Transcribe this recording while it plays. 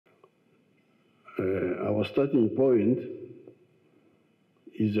Our starting point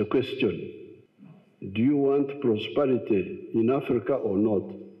is a question. Do you want prosperity in Africa or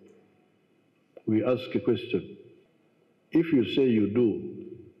not? We ask a question. If you say you do,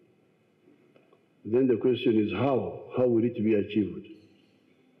 then the question is how? How will it be achieved?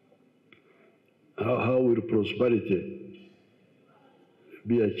 How will prosperity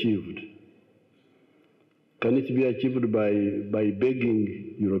be achieved? Can it be achieved by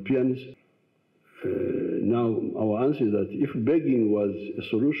begging Europeans? Now, our answer is that if begging was a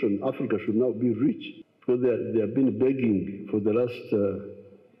solution, Africa should now be rich, because they have been begging for the last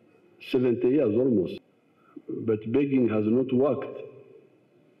 70 years almost. But begging has not worked.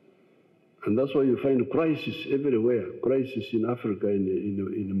 And that's why you find crisis everywhere. Crisis in Africa,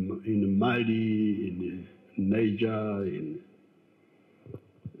 in Mali, in Niger, in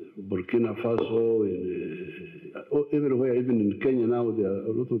Burkina Faso, everywhere, even in Kenya now, there are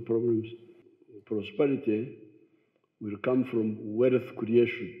a lot of problems. Prosperity will come from wealth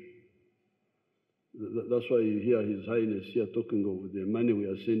creation. That's why you hear His Highness here talking of the money we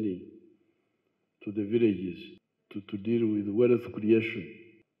are sending to the villages to deal with wealth creation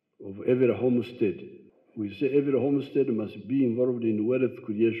of every homestead. We say every homestead must be involved in wealth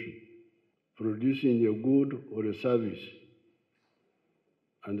creation, producing a good or a service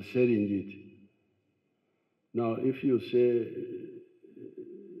and selling it. Now, if you say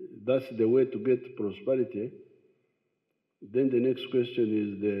that's the way to get prosperity, then the next question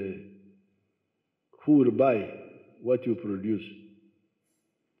is who will buy what you produce?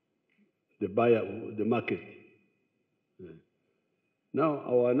 The buyer, the market. Now,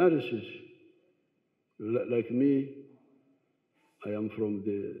 our analysis, like me, I am from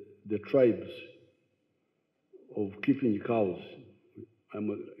the tribes of keeping cows. I'm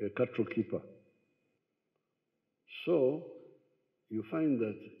a cattle keeper. So, you find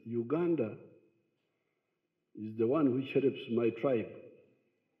that Uganda is the one which helps my tribe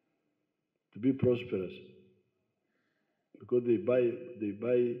to be prosperous, because they buy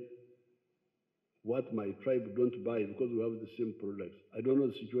what my tribe don't buy, because we have the same products. I don't know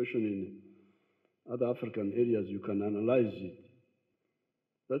the situation in other African areas. You can analyze it.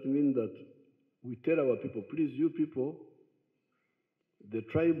 That means that we tell our people, please, you people, the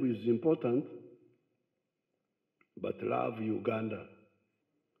tribe is important, but love Uganda.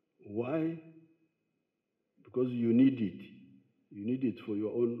 Why? Because you need it. You need it for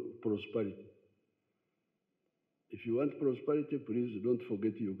your own prosperity. If you want prosperity, please don't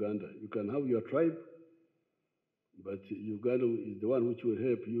forget Uganda. You can have your tribe, but Uganda is the one which will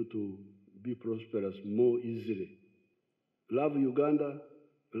help you to be prosperous more easily. Love Uganda,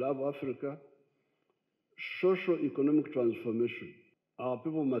 love Africa. Socio-economic transformation. Our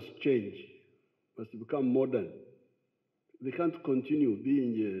people must change, must become modern. They can't continue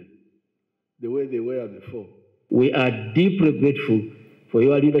being the way they were before. We are deeply grateful for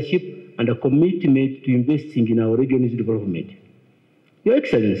your leadership and a commitment to investing in our region's development. Your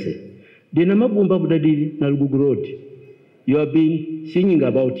Excellency, the Namagumba Budadiri Nalugugu Road, you have been singing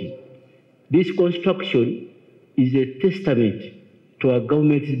about it. This construction is a testament to our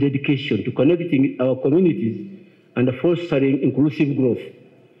government's dedication to connecting our communities and fostering inclusive growth.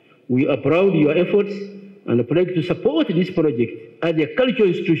 We applaud your efforts and pledge to support this project as a cultural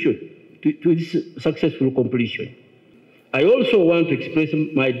institution to its successful completion. I also want to express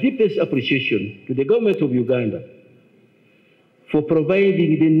my deepest appreciation to the government of Uganda for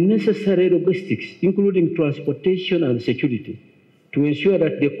providing the necessary logistics, including transportation and security, to ensure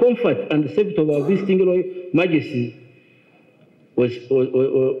that the comfort and safety of our visiting Royal Majesty was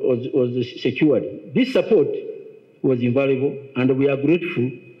secured. This support was invaluable, and we are grateful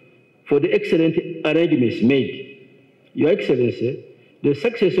for the excellent arrangements made. Your Excellency, the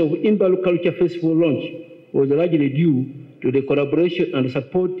success of Imbalu Culture Festival launch was largely due to the collaboration and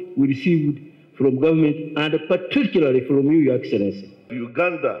support we received from government, and particularly from you, Your Excellency.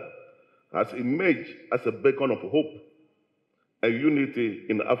 Uganda has emerged as a beacon of hope and unity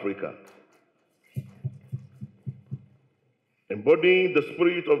in Africa, embodying the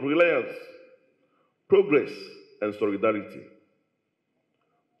spirit of reliance, progress, and solidarity.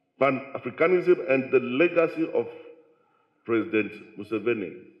 Pan-Africanism and the legacy of President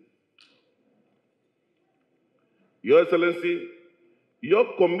Museveni. Your Excellency, your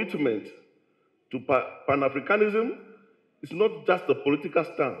commitment to Pan-Africanism is not just a political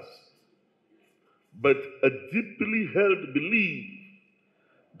stance, but a deeply held belief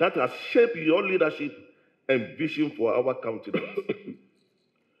that has shaped your leadership and vision for our continent.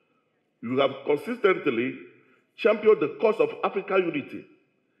 You have consistently championed the cause of African unity,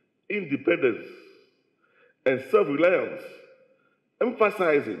 independence, and self-reliance,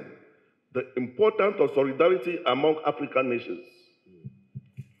 emphasizing the importance of solidarity among African nations.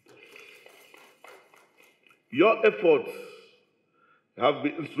 Your efforts have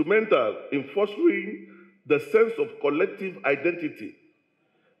been instrumental in fostering the sense of collective identity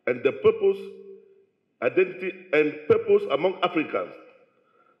and purpose among Africans,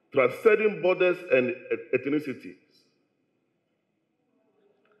 transcending borders and ethnicities.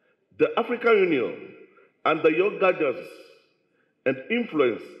 The African Union, under your guidance and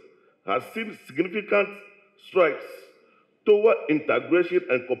influence, has seen significant strides toward integration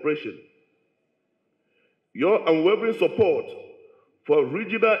and cooperation. Your unwavering support for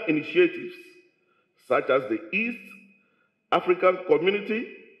regional initiatives such as the East African Community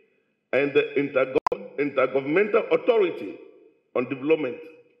and the Intergovernmental Authority on Development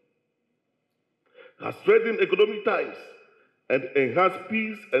has strengthened economic ties and enhanced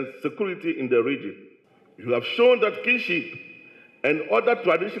peace and security in the region. You have shown that kinship and other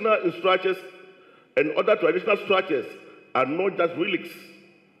traditional structures are not just relics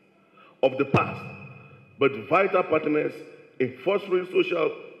of the past, but vital partners in fostering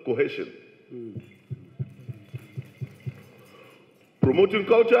social cohesion. Promoting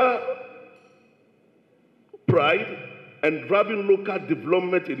culture, pride, and driving local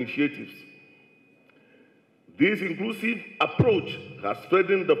development initiatives. This inclusive approach has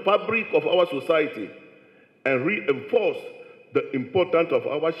strengthened the fabric of our society and reinforced the importance of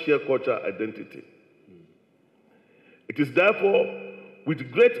our shared cultural identity. It is therefore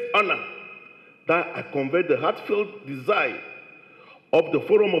with great honor that I convey the heartfelt desire of the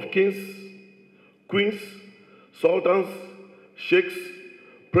Forum of Kings, Queens, Sultans, Sheikhs,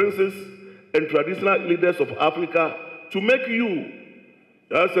 Princes, and traditional leaders of Africa to make you,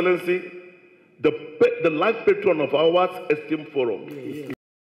 Your Excellency, the life patron of our esteemed forum.